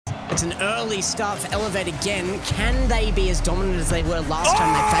It's an early start for Elevate again. Can they be as dominant as they were last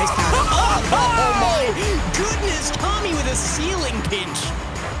time they faced Paradigm? Oh my goodness! Kami with a ceiling pinch.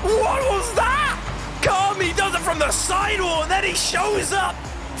 What was that? Kami does it from the sidewall and then he shows up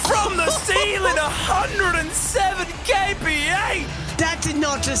from the ceiling. 107 kPa. That did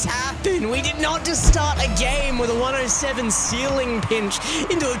not just happen. We did not just start a game with a 107 ceiling pinch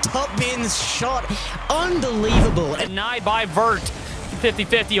into a top bins shot. Unbelievable. Denied by Vert.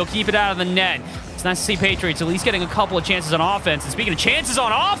 50-50, he'll keep it out of the net. It's nice to see Patriots at least getting a couple of chances on offense. And speaking of chances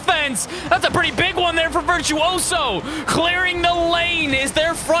on offense, that's a pretty big one there for Virtuoso. Clearing the lane is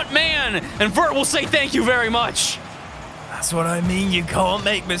their front man. And Vert will say thank you very much. That's what I mean. You can't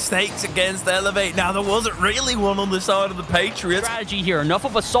make mistakes against Elevate. Now, there wasn't really one on the side of the Patriots. Strategy here. Enough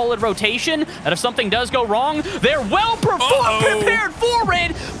of a solid rotation that if something does go wrong, they're well prepared for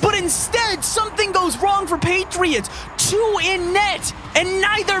it. But instead, something goes wrong for Patriots. 2 in net, and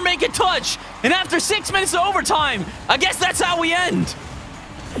neither make a touch. And after 6 minutes of overtime, I guess that's how we end.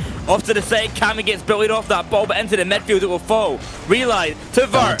 Off to the side, Kami gets bullied off that ball, but into the midfield it will fall. Realize to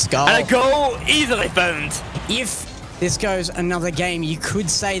Vert, and a goal easily found. If this goes another game, you could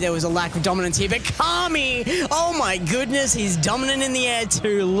say there was a lack of dominance here, but Kami, oh my goodness, he's dominant in the air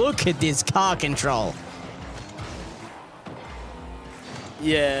too. Look at this car control.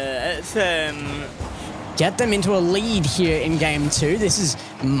 Yeah, it's Get them into a lead here in game 2. This is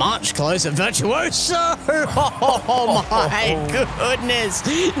much closer. Virtuoso! Oh my goodness!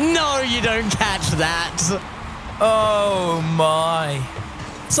 No, you don't catch that. Oh my.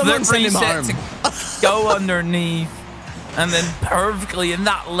 Someone send him home. To go underneath. And then perfectly in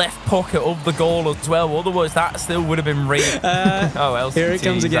that left pocket of the goal as well. Otherwise, that still would have been right. Oh, LCT, here it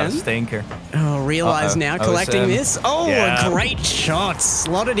comes again. That stinker. Oh, Realize now collecting this. Oh, yeah. A great shot.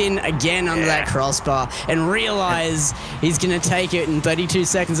 Slotted in again under that crossbar. And Realize he's going to take it in 32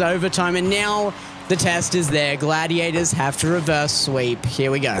 seconds overtime. And now the test is there. Gladiators have to reverse sweep.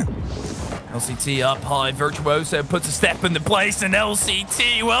 Here we go. LCT up high. Virtuoso puts a step into place, and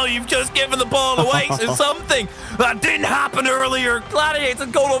LCT, well, you've just given the ball away. So something that didn't happen earlier. Gladiators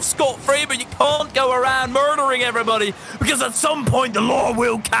go off scot-free, but you can't go around murdering everybody because at some point the law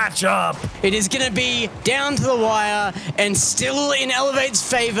will catch up. It is going to be down to the wire, and still in Elevate's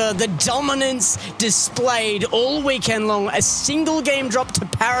favor. The dominance displayed all weekend long. A single game drop to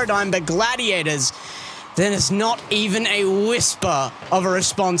Paradigm, but Gladiators, then it's not even a whisper of a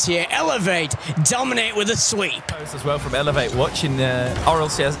response here. Elevate dominate with a sweep. As well from Elevate, watching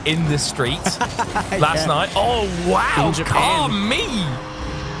RLCS in the streets last night. Oh wow, Kami!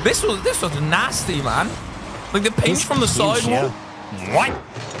 This was nasty, man. Like the pinch from the sidewall. What?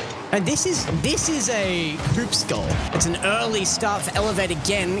 And this is a hoops goal. It's an early start for Elevate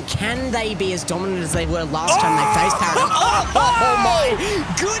again. Can they be as dominant as they were last time they faced Paradigm? Oh my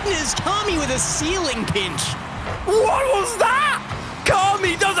goodness! Kami with a ceiling pinch. What was that?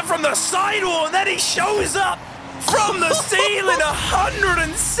 Kami does it from the sidewall and then he shows up from the ceiling.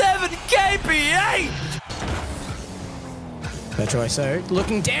 107 kPa. Virtuoso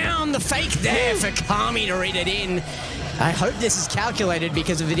looking down, the fake there for Kami to read it in. I hope this is calculated,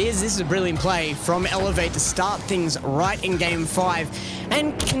 because if it is, this is a brilliant play from Elevate to start things right in game 5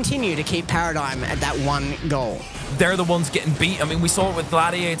 and continue to keep Paradigm at that 1 goal. They're the ones getting beat. I mean, we saw it with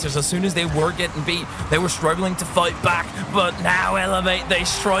Gladiators. As soon as they were getting beat, they were struggling to fight back. But now Elevate, they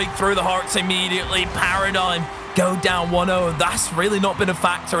strike through the hearts immediately. Paradigm go down 1-0. That's really not been a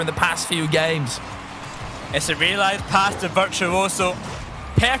factor in the past few games. It's a realized pass to Virtuoso.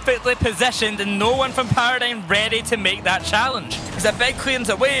 Perfectly positioned and no one from Paradigm ready to make that challenge. It's a big clearance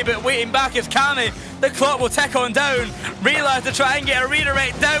away, but waiting back is Kami. The clock will tick on down. Realize to try and get a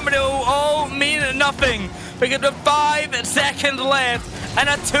redirect down, but it will all mean nothing. Because with 5 seconds left and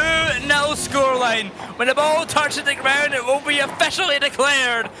a 2-0 scoreline. When the ball touches the ground, it will be officially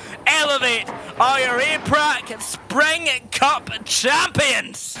declared. Elevate are your APRAC Spring Cup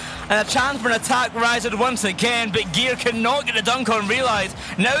champions. And a chance for an attack rises once again, but Gear cannot get a dunk on Realize.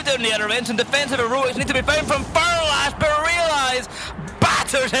 Now down the other end, some defensive heroics need to be found from Furlash, but Realize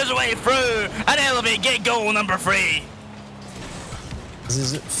batters his way through, and Elevate get goal number 3.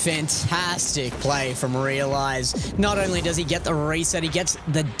 This is fantastic play from Realize. Not only does he get the reset, he gets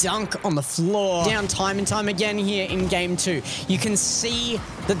the dunk on the floor. Down time and time again here in game 2. You can see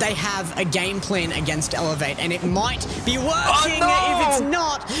that they have a game plan against Elevate, and it might be working if it's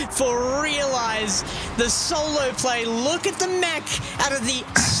not for Realize. The solo play, look at the mech out of the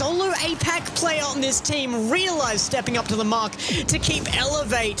solo APAC player on this team. Realize stepping up to the mark to keep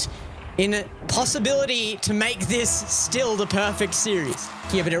Elevate in a possibility to make this still the perfect series.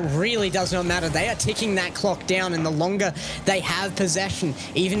 Yeah, but it really does not matter. They are ticking that clock down, and the longer they have possession,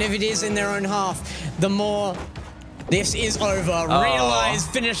 even if it is in their own half, the more this is over. Realize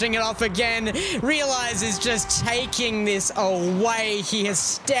finishing it off again. Realize is just taking this away. He has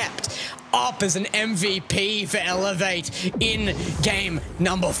stepped up as an MVP for Elevate in game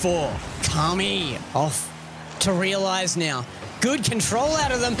number 4. Kami off to Realize now. Good control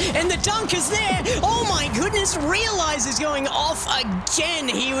out of them, and the dunk is there. Oh my goodness, Realize is going off again.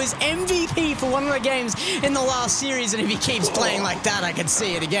 He was MVP for one of the games in the last series, and if he keeps playing like that, I can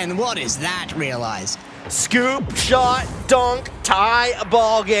see it again. What is that, Realize? Scoop, shot, dunk, tie,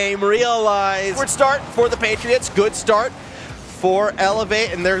 ball game, Realize. Good start for the Patriots, good start for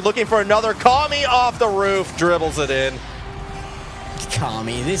Elevate, and they're looking for another. Kami off the roof, dribbles it in.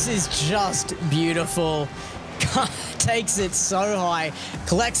 Kami, this is just beautiful. Takes it so high,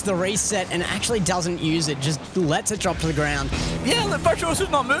 collects the reset, and actually doesn't use it, just lets it drop to the ground. Yeah, look, Virtuoso's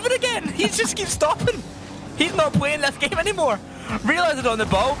not moving again. He just keeps stopping. He's not playing this game anymore. Realize it on the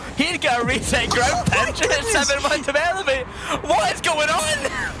ball. He'd get a reset ground pinch and it's 7-1 to Elevate. What is going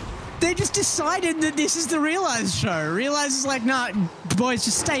on? They just decided that this is the Realize show. Realize is like, nah, boys,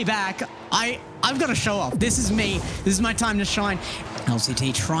 just stay back. I've got to show off. This is me. This is my time to shine.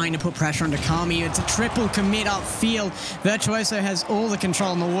 LCT trying to put pressure onto Kami. It's a triple commit upfield. Virtuoso has all the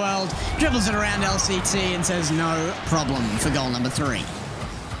control in the world. Dribbles it around LCT and says no problem for goal number 3.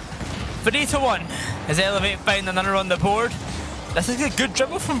 3-1 as Elevate find another on the board. This is a good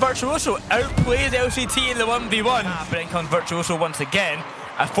dribble from Virtuoso. Outplays LCT in the 1v1. But in comes Virtuoso once again.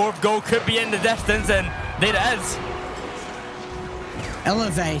 A 4th goal could be in the distance, and there it is.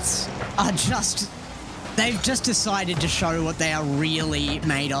 Elevate are they've just decided to show what they are really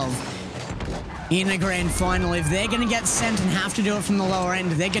made of in a grand final. If they're going to get sent and have to do it from the lower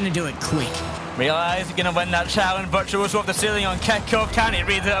end, they're going to do it quick. Realize he's going to win that challenge. Virtuoso off the ceiling on kickoff. Can he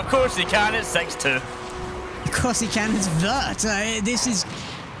read it? Of course he can. It's 6-2. Of course he can. It's Vert. This is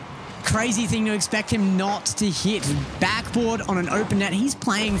crazy thing to expect him not to hit. Backboard on an open net. He's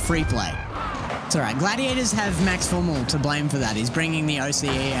playing free play. It's all right. Gladiators have Max Formal to blame for that. He's bringing the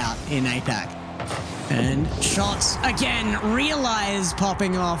OCE out in APAC. And shots again. Realize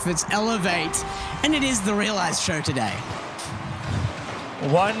popping off. It's Elevate. And it is the Realize show today.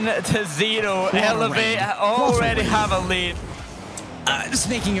 1-0. Elevate already have a lead.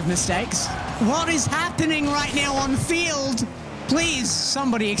 Speaking of mistakes, what is happening right now on field? Please,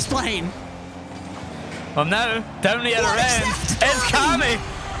 somebody explain. Well, now, down the other end, it's Kami.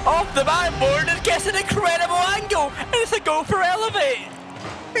 Off the backboard and gets an incredible angle. And it's a goal for Elevate.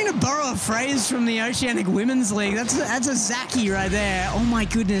 I'm going to borrow a phrase from the Oceanic Women's League. That's a Zaki right there. Oh my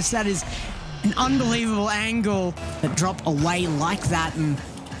goodness, that is an unbelievable angle that dropped away like that and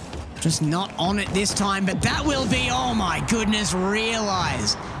just not on it this time. But that will be, oh my goodness,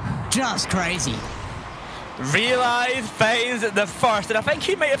 Realize. Just crazy. Realize finds the first, and I think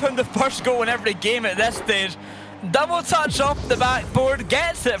he might have found the first goal in every game at this stage. Double touch off the backboard,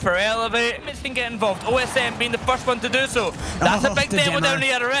 gets it for Elevate. Mitch can get involved. OSM being the first one to do so. That's a big demo down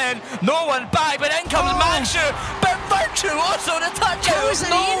the other end. No one back, but in comes Maxu. But Virtuoso to touch out of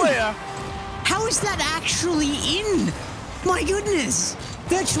nowhere. How is that actually in? My goodness.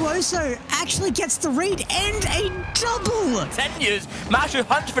 Virtuoso actually gets the read and a double. Continues. Maxu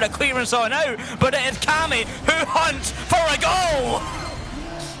hunts for the clearance on out, but it is Kami who hunts for a goal.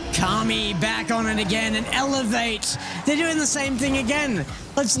 Kami back on it again and Elevate. They're doing the same thing again.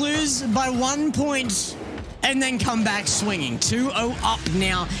 Let's lose by 1 point and then come back swinging. 2-0 up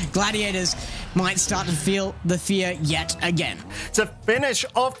now. Gladiators might start to feel the fear yet again. To finish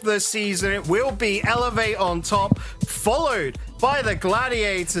off the season, it will be Elevate on top, followed by the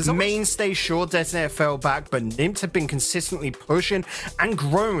Gladiators. Mainstay sure Detonator fell back, but Nimpt have been consistently pushing and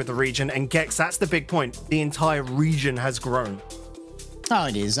growing with the region, and Gex, that's the big point. The entire region has grown. Oh,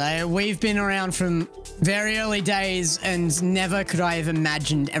 it is. We've been around from very early days, and never could I have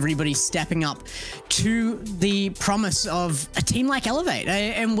imagined everybody stepping up to the promise of a team like Elevate.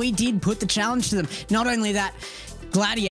 And we did put the challenge to them. Not only that, Gladiator